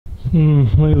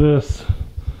Look at this.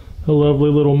 A lovely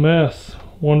little mess.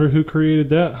 Wonder who created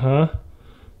that, huh?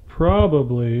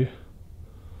 Probably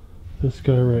this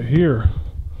guy right here.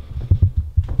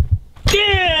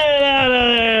 Get out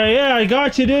of there! Yeah, I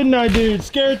got you, didn't I, dude?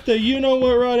 Scared the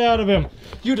you-know-what right out of him.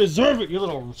 You deserve it, you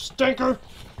little stinker.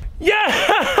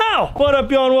 Yeah! What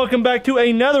up, y'all, and welcome back to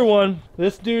another one.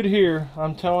 This dude here,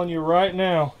 I'm telling you right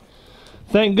now.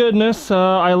 Thank goodness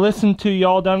I listened to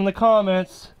y'all down in the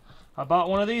comments. I bought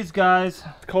one of these guys.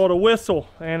 It's called a whistle,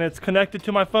 and it's connected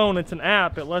to my phone. It's an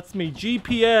app. It lets me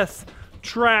GPS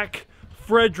track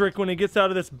Frederick when he gets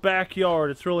out of this backyard.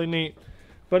 It's really neat.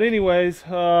 But anyways,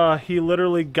 he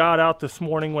literally got out this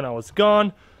morning when I was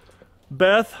gone.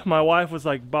 Beth, my wife, was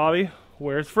like, Bobby,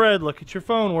 where's Fred? Look at your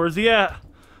phone. Where's he at?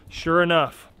 Sure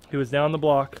enough, he was down the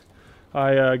block.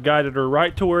 I guided her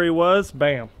right to where he was.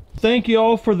 Bam. Thank you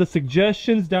all for the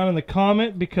suggestions down in the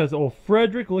comment, because old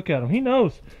Frederick, look at him. He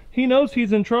knows. He knows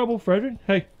he's in trouble, Frederick.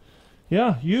 Hey,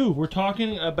 yeah, you. We're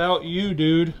talking about you,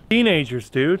 dude. Teenagers,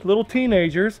 dude. Little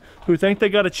teenagers who think they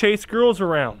gotta chase girls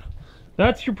around.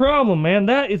 That's your problem, man.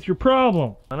 That is your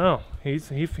problem. I know. He's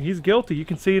guilty. You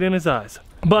can see it in his eyes.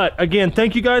 But again,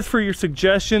 thank you guys for your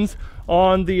suggestions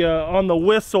on the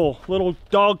whistle little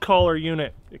dog collar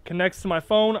unit. It connects to my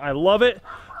phone. I love it.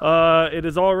 It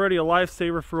is already a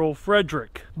lifesaver for old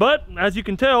Frederick. But as you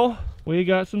can tell, we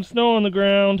got some snow on the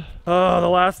ground. The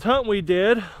last hunt we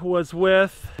did was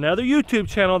with another YouTube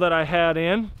channel that I had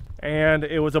in, and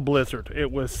it was a blizzard.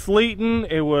 It was sleeting,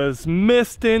 it was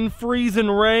misting, freezing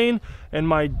rain, and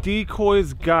my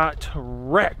decoys got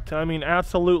wrecked. I mean,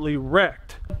 absolutely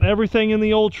wrecked. Everything in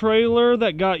the old trailer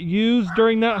that got used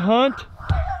during that hunt.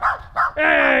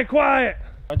 Hey, quiet!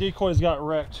 My decoys got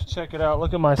wrecked. Check it out.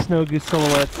 Look at my snow goose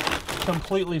silhouettes.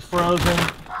 Completely frozen.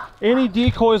 Any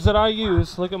decoys that I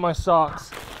use, look at my socks.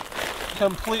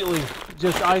 Completely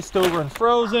just iced over and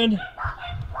frozen.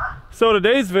 So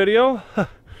today's video,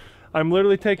 I'm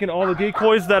literally taking all the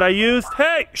decoys that I used.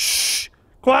 Hey, shh,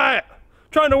 quiet.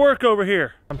 I'm trying to work over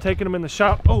here. I'm taking them in the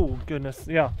shop. Oh goodness,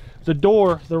 yeah.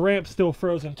 The ramp's still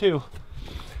frozen too.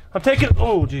 I'm taking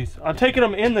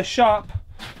them in the shop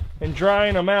and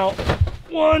drying them out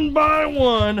one by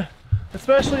one,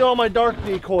 especially all my dark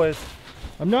decoys.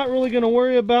 I'm not really gonna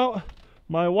worry about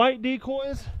my white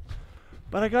decoys,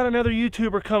 but I got another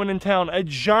YouTuber coming in town, a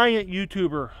giant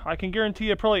YouTuber. I can guarantee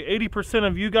you probably 80%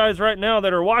 of you guys right now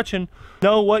that are watching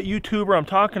know what YouTuber I'm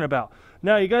talking about.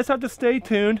 Now, you guys have to stay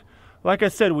tuned. Like I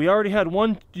said, we already had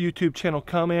one YouTube channel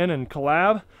come in and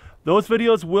collab. Those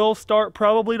videos will start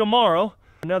probably tomorrow.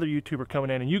 Another YouTuber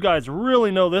coming in, and you guys really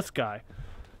know this guy.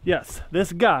 Yes,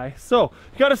 this guy. So,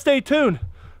 you gotta stay tuned.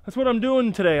 That's what I'm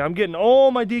doing today. I'm getting all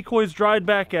my decoys dried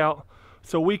back out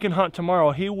so we can hunt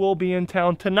tomorrow. He will be in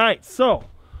town tonight. So,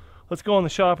 let's go in the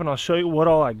shop and I'll show you what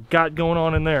all I got going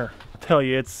on in there. I'll tell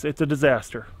you, it's a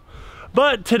disaster.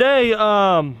 But today,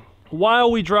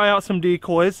 while we dry out some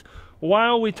decoys,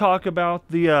 while we talk about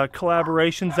the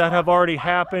collaborations that have already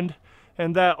happened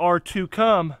and that are to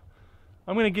come,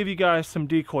 I'm going to give you guys some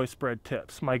decoy spread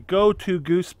tips. My go-to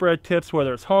goose spread tips,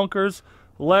 whether it's honkers,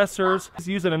 lessers,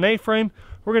 using an A-frame.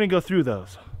 We're going to go through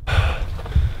those.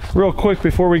 Real quick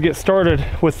before we get started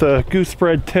with the goose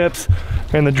spread tips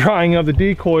and the drying of the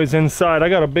decoys inside, I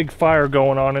got a big fire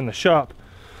going on in the shop.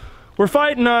 We're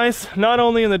fighting ice, not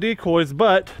only in the decoys,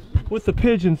 but with the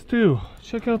pigeons too.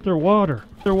 Check out their water.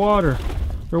 Their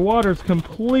water's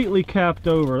completely capped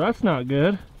over. That's not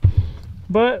good.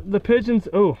 But the pigeons,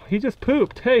 oh, he just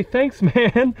pooped. Hey, thanks,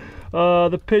 man.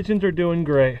 The pigeons are doing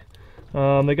great.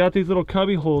 They got these little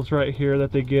cubby holes right here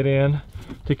that they get in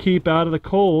to keep out of the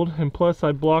cold, and plus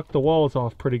I blocked the walls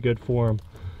off pretty good for them.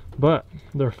 But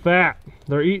they're fat.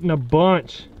 They're eating a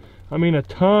bunch. I mean a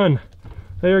ton.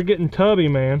 They are getting tubby,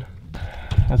 man.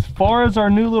 As far as our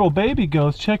new little baby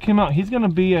goes, check him out. He's gonna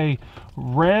be a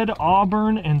red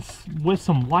auburn and with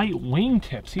some white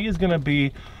wingtips. He is gonna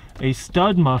be a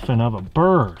stud muffin of a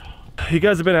bird. You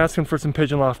guys have been asking for some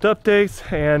pigeon loft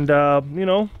updates, and you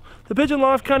know, the pigeon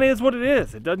loft kind of is what it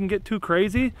is. It doesn't get too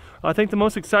crazy. I think the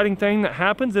most exciting thing that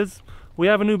happens is we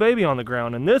have a new baby on the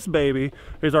ground, and this baby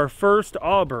is our first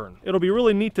auburn. It'll be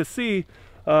really neat to see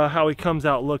how he comes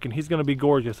out looking. He's gonna be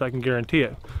gorgeous, I can guarantee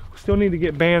it. We still need to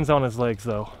get bands on his legs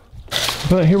though.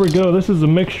 But here we go. This is a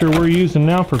mixture we're using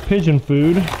now for pigeon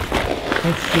food.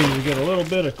 Let's see, we get a little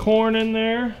bit of corn in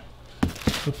there.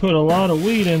 We put a lot of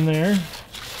wheat in there.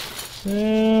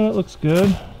 Yeah, that looks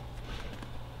good.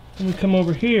 Then we come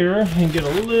over here and get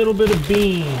a little bit of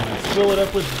beans. Fill it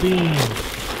up with beans.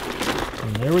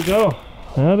 And there we go.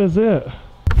 That is it.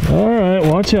 All right,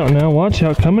 watch out now. Watch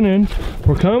out, coming in.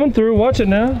 We're coming through. Watch it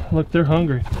now. Look, they're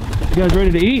hungry. You guys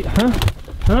ready to eat, huh?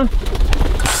 Huh?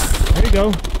 you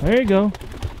go. There you go.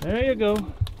 There you go.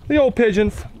 The old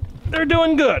pigeons, they're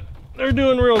doing good. They're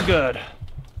doing real good.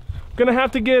 Gonna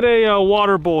have to get a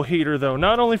water bowl heater though,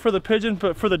 not only for the pigeons,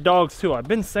 but for the dogs too. I've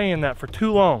been saying that for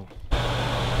too long.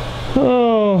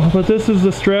 Oh, but this is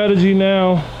the strategy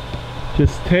now.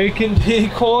 Just taking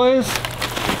decoys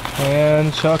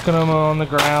and chucking them on the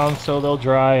ground so they'll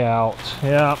dry out.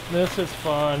 Yeah, this is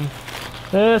fun.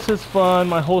 This is fun.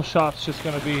 My whole shop's just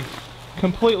gonna be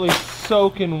completely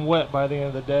soaking wet by the end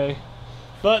of the day.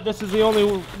 But this is the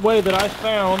only way that I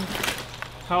found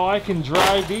how I can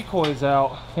dry decoys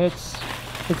out. It's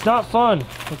not fun.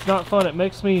 It's not fun. It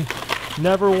makes me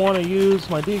never want to use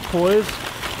my decoys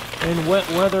in wet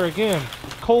weather again.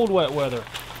 Cold wet weather.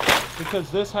 Because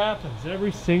this happens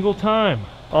every single time.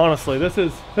 Honestly, this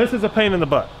is a pain in the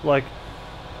butt. Like,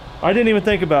 I didn't even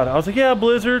think about it. I was like, yeah,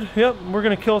 blizzard. Yep, we're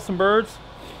gonna kill some birds.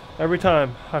 Every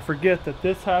time I forget that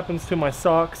this happens to my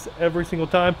socks every single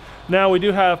time. Now we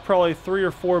do have probably 3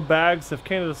 or 4 bags of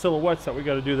Canada silhouettes that we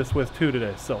got to do this with too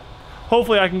today. So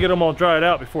hopefully I can get them all dried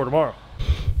out before tomorrow.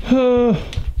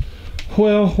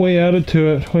 Well, we added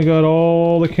to it. We got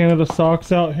all the Canada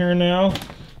socks out here now.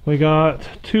 We got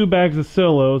 2 bags of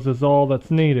silos is all that's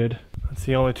needed. That's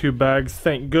the only 2 bags,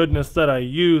 thank goodness, that I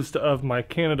used of my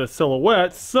Canada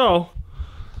silhouettes. So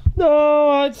no,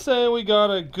 I'd say we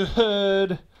got a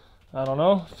good, I don't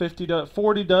know,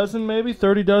 40 dozen maybe,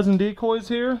 30 dozen decoys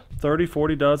here. 30,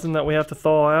 40 dozen that we have to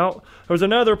thaw out. There's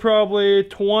another probably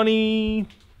 20,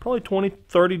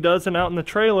 30 dozen out in the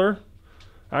trailer.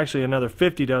 Actually another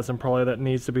 50 dozen probably that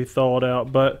needs to be thawed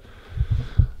out, but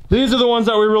these are the ones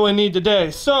that we really need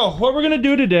today. So what we're gonna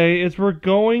do today is we're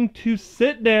going to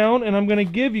sit down and I'm gonna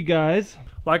give you guys,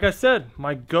 like I said,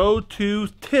 my go-to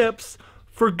tips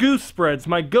for goose spreads,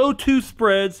 my go-to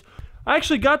spreads. I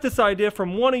actually got this idea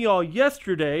from one of y'all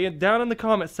yesterday, and down in the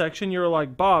comment section you were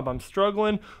like, Bob, I'm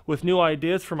struggling with new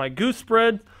ideas for my goose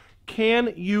spread.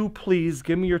 Can you please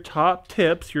give me your top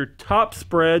tips, your top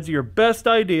spreads, your best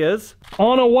ideas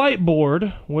on a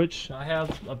whiteboard, which I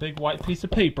have a big white piece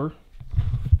of paper,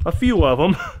 a few of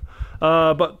them,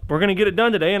 but we're gonna get it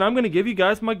done today and I'm gonna give you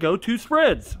guys my go-to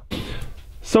spreads.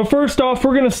 So first off,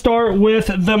 we're gonna start with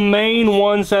the main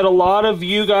ones that a lot of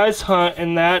you guys hunt,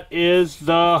 and that is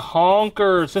the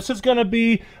honkers. This is gonna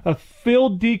be a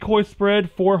field decoy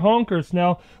spread for honkers.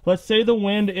 Now, let's say the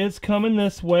wind is coming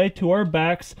this way to our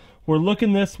backs. We're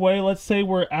looking this way. Let's say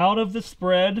we're out of the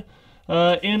spread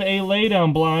in a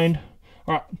laydown blind.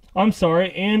 I'm sorry,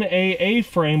 in a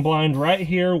A-frame blind right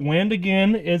here. Wind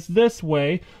again is this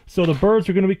way, so the birds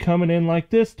are gonna be coming in like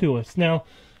this to us. Now,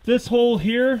 this hole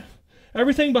here,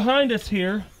 everything behind us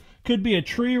here could be a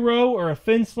tree row or a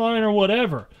fence line or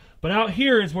whatever. But out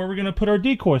here is where we're going to put our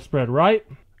decoy spread, right?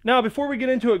 Now, before we get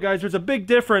into it, guys, there's a big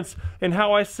difference in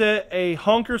how I set a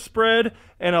honker spread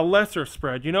and a lesser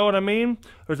spread. You know what I mean?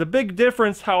 There's a big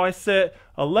difference how I set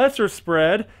a lesser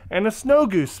spread and a snow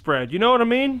goose spread. You know what I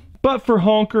mean? But for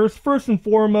honkers, first and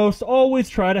foremost, always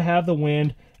try to have the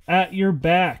wind at your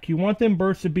back. You want them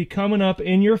birds to be coming up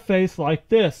in your face like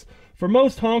this. For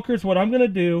most honkers, what I'm going to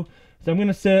do is I'm going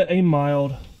to set a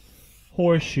mild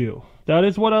horseshoe. That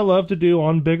is what I love to do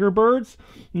on bigger birds.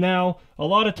 Now, a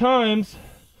lot of times,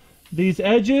 these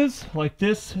edges, like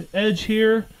this edge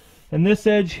here and this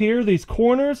edge here, these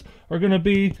corners are going to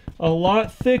be a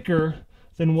lot thicker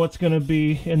than what's going to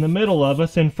be in the middle of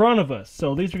us, in front of us.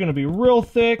 So these are going to be real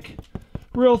thick,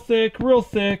 real thick, real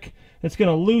thick. It's going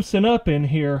to loosen up in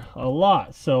here a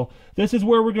lot. So this is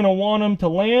where we're going to want them to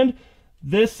land.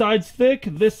 This side's thick,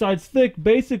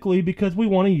 basically because we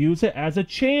want to use it as a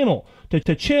channel.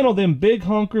 To channel them big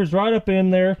honkers right up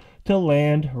in there to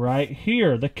land right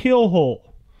here, the kill hole.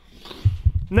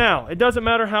 Now, it doesn't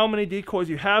matter how many decoys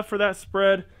you have for that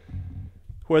spread,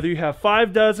 whether you have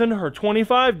 5 dozen or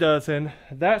 25 dozen,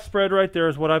 that spread right there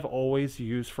is what I've always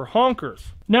used for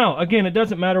honkers. Now, again, it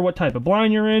doesn't matter what type of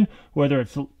blind you're in, whether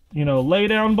it's, you know, lay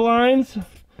down blinds,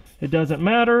 it doesn't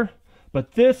matter.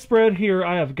 But this spread here,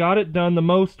 I have got it done the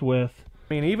most with.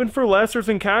 I mean, even for lessers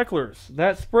and cacklers,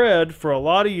 that spread for a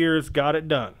lot of years got it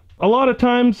done. A lot of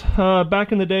times,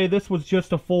 back in the day, this was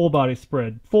just a full body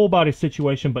spread, full body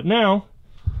situation. But now,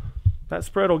 that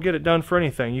spread will get it done for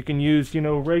anything. You can use, you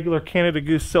know, regular Canada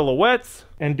Goose silhouettes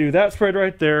and do that spread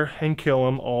right there and kill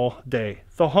them all day.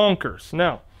 The honkers.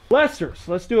 Now, lessers.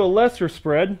 Let's do a lesser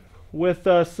spread with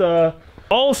us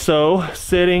also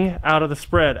sitting out of the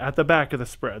spread, at the back of the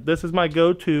spread. This is my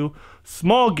go-to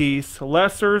small geese,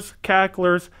 lessers,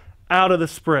 cacklers, out of the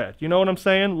spread. You know what I'm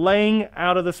saying? Laying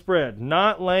out of the spread,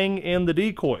 not laying in the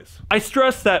decoys. I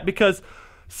stress that because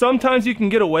sometimes you can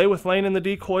get away with laying in the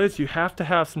decoys. You have to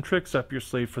have some tricks up your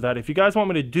sleeve for that. If you guys want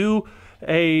me to do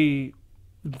a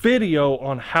video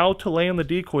on how to land the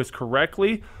decoys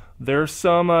correctly. There's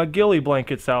some ghillie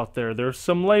blankets out there. There's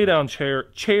some lay down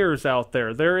chairs out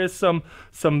there. There is some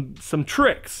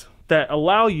tricks that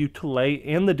allow you to lay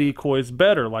in the decoys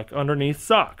better, like underneath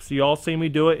socks. You all see me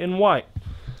do it in white.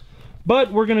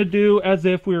 But we're gonna do as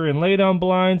if we were in lay down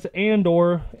blinds and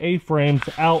or A-frames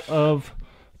out of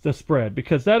the spread,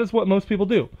 because that is what most people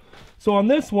do. So on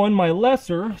this one, my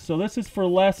lesser, so this is for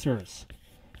lessers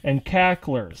and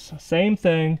cacklers. Same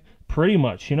thing, pretty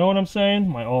much. You know what I'm saying?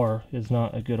 My R is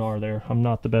not a good R there. I'm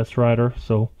not the best writer,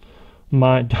 so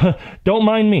don't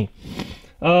mind me.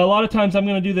 A lot of times I'm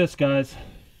gonna do this, guys.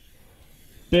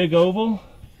 Big oval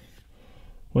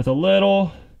with a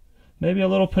little, maybe a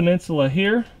little peninsula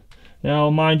here.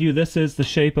 Now, mind you, this is the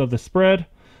shape of the spread,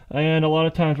 and a lot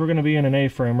of times we're going to be in an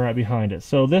A-frame right behind it.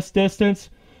 So this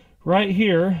distance right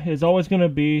here is always going to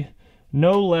be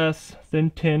no less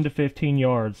than 10 to 15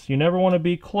 yards. You never want to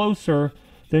be closer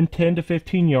than 10 to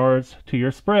 15 yards to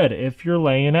your spread if you're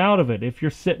laying out of it, if you're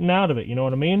sitting out of it, you know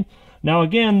what I mean? Now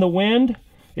again, the wind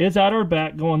is at our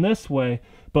back going this way,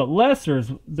 but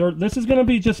lessers, this is going to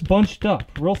be just bunched up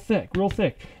real thick, real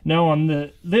thick. Now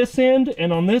on this end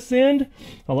and on this end,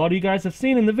 a lot of you guys have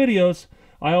seen in the videos,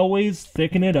 I always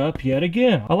thicken it up yet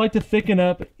again. I like to thicken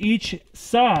up each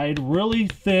side really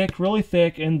thick,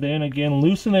 and then again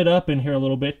loosen it up in here a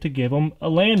little bit to give them a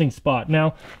landing spot.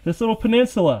 Now this little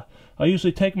peninsula, I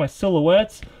usually take my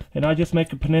silhouettes and I just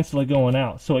make a peninsula going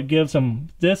out. So it gives them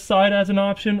this side as an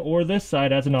option or this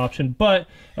side as an option. But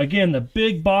again, the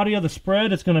big body of the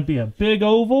spread is gonna be a big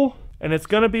oval and it's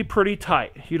gonna be pretty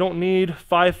tight. You don't need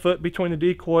 5 foot between the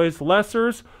decoys.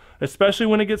 Lessers, especially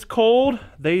when it gets cold,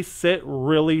 they sit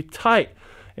really tight.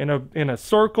 In a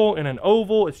circle, in an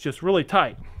oval, it's just really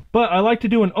tight. But I like to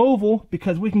do an oval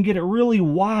because we can get it really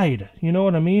wide. You know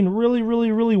what I mean? Really,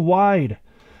 really, really wide.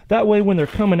 That way when they're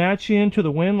coming at you into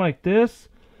the wind like this,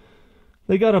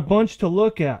 they got a bunch to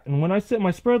look at. And when I set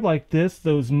my spread like this,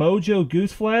 those Mojo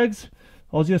goose flags,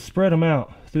 I'll just spread them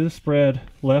out through the spread,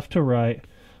 left to right,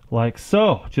 like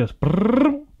so. Just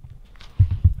brrr.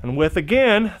 And with,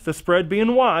 again, the spread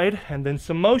being wide and then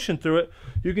some motion through it,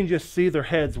 you can just see their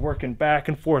heads working back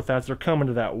and forth as they're coming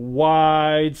to that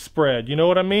wide spread. You know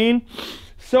what I mean?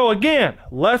 So again,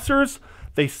 lessers,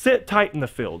 they sit tight in the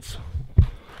fields.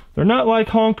 They're not like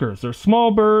honkers. They're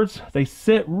small birds. They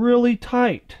sit really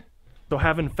tight. So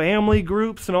having family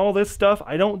groups and all this stuff,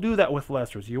 I don't do that with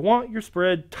lessers. You want your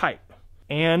spread tight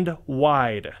and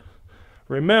wide.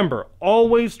 Remember,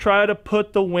 always try to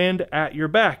put the wind at your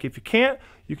back. If you can't,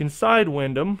 you can side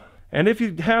wind them. And if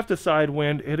you have to side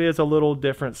wind, it is a little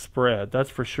different spread, that's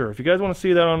for sure. If you guys want to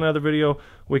see that on another video,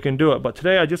 we can do it. But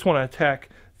today I just want to attack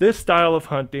this style of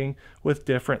hunting with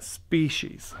different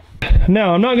species.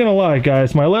 Now, I'm not gonna lie,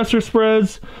 guys, my lesser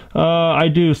spreads, I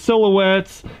do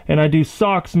silhouettes and I do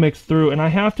socks mixed through, and I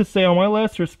have to say on my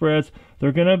lesser spreads,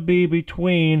 they're gonna be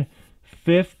between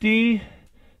 50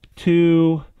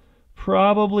 to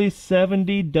probably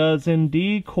 70 dozen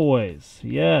decoys.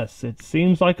 Yes, it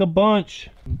seems like a bunch.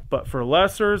 But for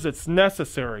lessers, it's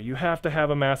necessary. You have to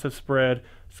have a massive spread.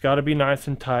 It's gotta be nice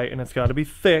and tight, and it's gotta be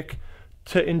thick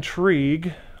to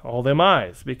intrigue all them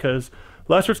eyes, because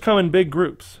lessers come in big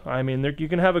groups. I mean, you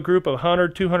can have a group of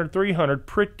 100, 200, 300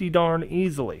 pretty darn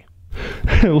easily.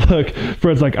 Look,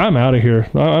 Fred's like, I'm out of here.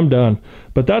 I'm done.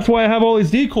 But that's why I have all these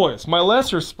decoys, my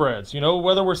lesser spreads. You know,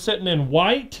 whether we're sitting in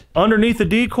white underneath the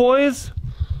decoys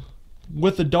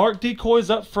with the dark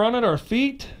decoys up front at our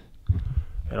feet,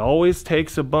 it always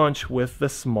takes a bunch with the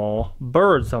small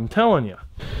birds, I'm telling you.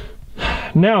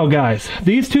 Now guys,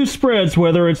 these two spreads,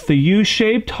 whether it's the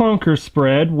U-shaped honker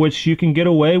spread, which you can get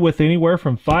away with anywhere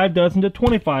from 5 dozen to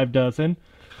 25 dozen,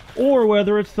 or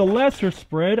whether it's the lesser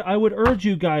spread, I would urge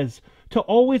you guys to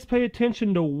always pay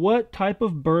attention to what type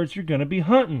of birds you're going to be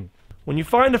hunting. When you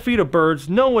find a feed of birds,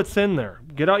 know what's in there.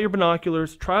 Get out your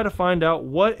binoculars, try to find out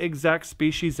what exact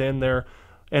species in there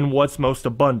and what's most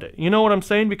abundant. You know what I'm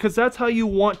saying? Because that's how you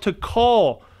want to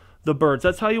call the birds.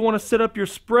 That's how you want to set up your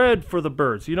spread for the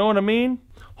birds. You know what I mean?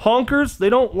 Honkers, they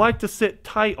don't like to sit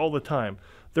tight all the time.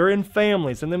 They're in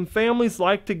families, and them families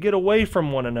like to get away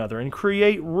from one another and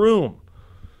create room.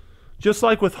 Just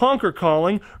like with honker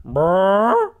calling,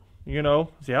 brrr, you know,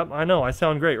 yeah, I know, I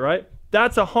sound great, right?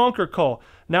 That's a honker call.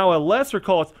 Now a lesser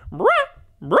call, it's brrr,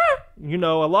 brrr. You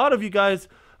know, a lot of you guys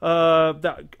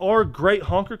that are great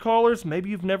honker callers, maybe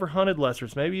you've never hunted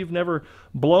lessers, maybe you've never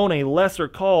blown a lesser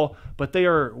call, but they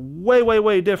are way, way,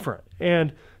 way different.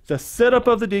 And the setup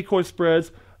of the decoy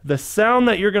spreads, the sound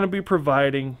that you're going to be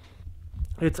providing,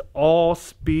 it's all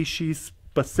species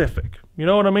specific. You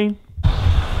know what I mean?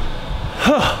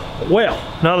 Well,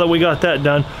 now that we got that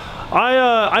done,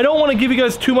 I don't want to give you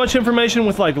guys too much information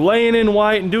with like laying in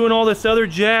white and doing all this other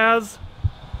jazz,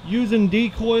 using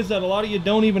decoys that a lot of you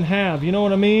don't even have, you know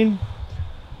what I mean?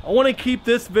 I want to keep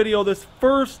this video, this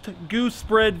first goose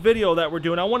spread video that we're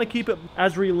doing, I want to keep it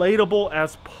as relatable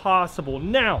as possible.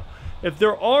 Now, if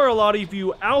there are a lot of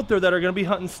you out there that are going to be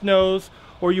hunting snows,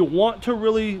 or you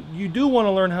do want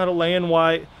to learn how to lay in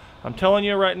white, I'm telling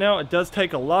you right now, it does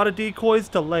take a lot of decoys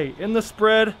to lay in the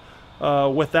spread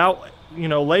without, you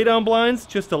know, lay down blinds,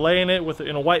 just to lay in it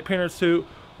in a white painter suit,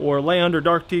 or lay under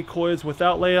dark decoys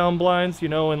without lay down blinds, you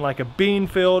know, in like a bean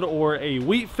field or a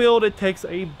wheat field. It takes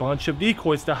a bunch of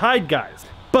decoys to hide guys.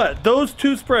 But those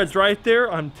two spreads right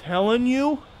there, I'm telling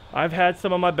you, I've had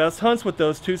some of my best hunts with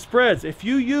those two spreads. If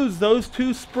you use those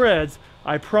two spreads,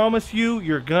 I promise you,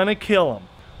 you're gonna kill them.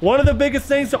 One of the biggest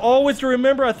things to always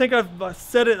remember, I think I've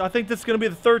said it, I think this is gonna be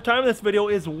the third time in this video,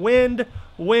 is wind,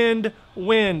 wind,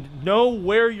 wind. Know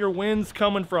where your wind's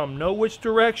coming from. Know which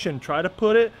direction. Try to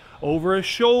put it over a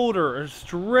shoulder or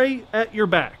straight at your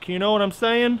back. You know what I'm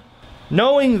saying?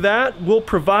 Knowing that will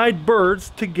provide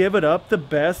birds to give it up the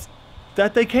best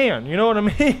that they can. You know what I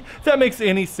mean? If that makes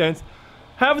any sense.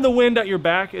 Having the wind at your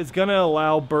back is going to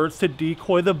allow birds to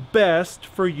decoy the best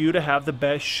for you to have the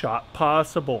best shot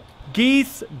possible.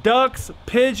 Geese, ducks,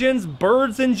 pigeons,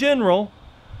 birds in general,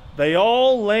 they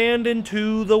all land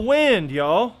into the wind,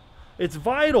 y'all. It's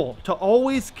vital to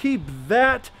always keep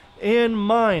that in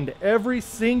mind. Every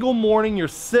single morning you're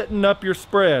setting up your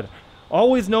spread.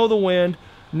 Always know the wind,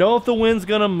 know if the wind's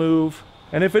gonna move,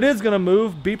 and if it is gonna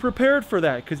move, be prepared for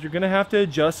that, because you're gonna have to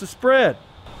adjust the spread.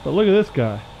 But look at this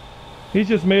guy. He's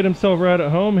just made himself right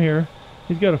at home here.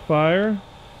 He's got a fire,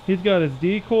 he's got his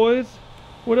decoys.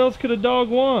 What else could a dog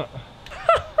want?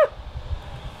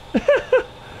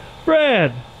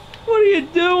 Brad, what are you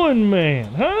doing,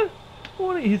 man, huh?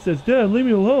 He says, Dad, leave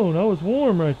me alone, I was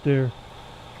warm right there.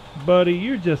 Buddy,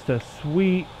 you're just a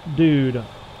sweet dude.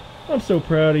 I'm so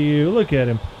proud of you. Look at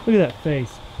him. Look at that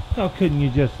face. How can't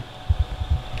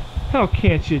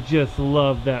you just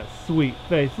love that sweet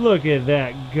face? Look at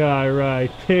that guy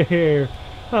right there.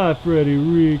 Hi, Freddie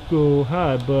Rico.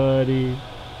 Hi, buddy.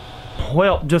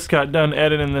 Well, just got done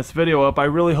editing this video up. I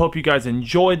really hope you guys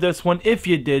enjoyed this one. If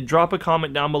you did, drop a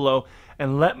comment down below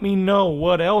and let me know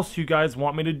what else you guys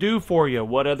want me to do for you.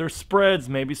 What other spreads?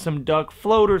 Maybe some duck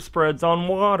floater spreads on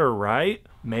water, right?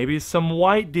 Maybe some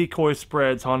white decoy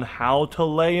spreads on how to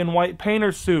lay in white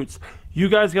painter suits. You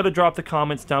guys got to drop the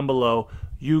comments down below.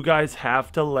 You guys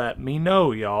have to let me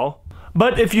know, y'all.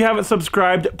 But if you haven't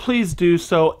subscribed, please do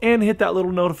so, and hit that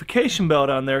little notification bell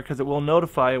down there, because it will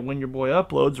notify you when your boy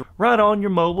uploads right on your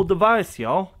mobile device,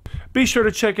 y'all. Be sure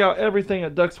to check out everything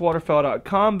at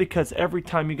duxwaterfowl.com, because every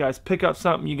time you guys pick up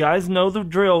something, you guys know the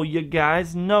drill, you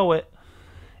guys know it.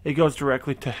 It goes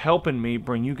directly to helping me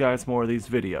bring you guys more of these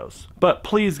videos. But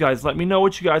please, guys, let me know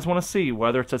what you guys want to see,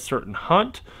 whether it's a certain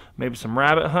hunt, maybe some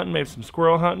rabbit hunting, maybe some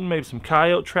squirrel hunting, maybe some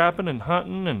coyote trapping and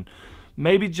hunting, and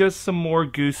maybe just some more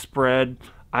goose spread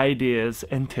ideas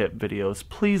and tip videos.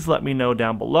 Please let me know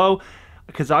down below,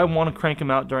 because I want to crank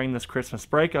them out during this Christmas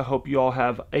break. I hope you all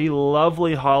have a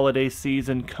lovely holiday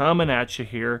season coming at you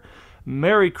here.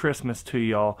 Merry Christmas to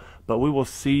y'all, but we will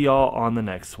see y'all on the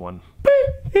next one.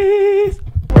 Peace!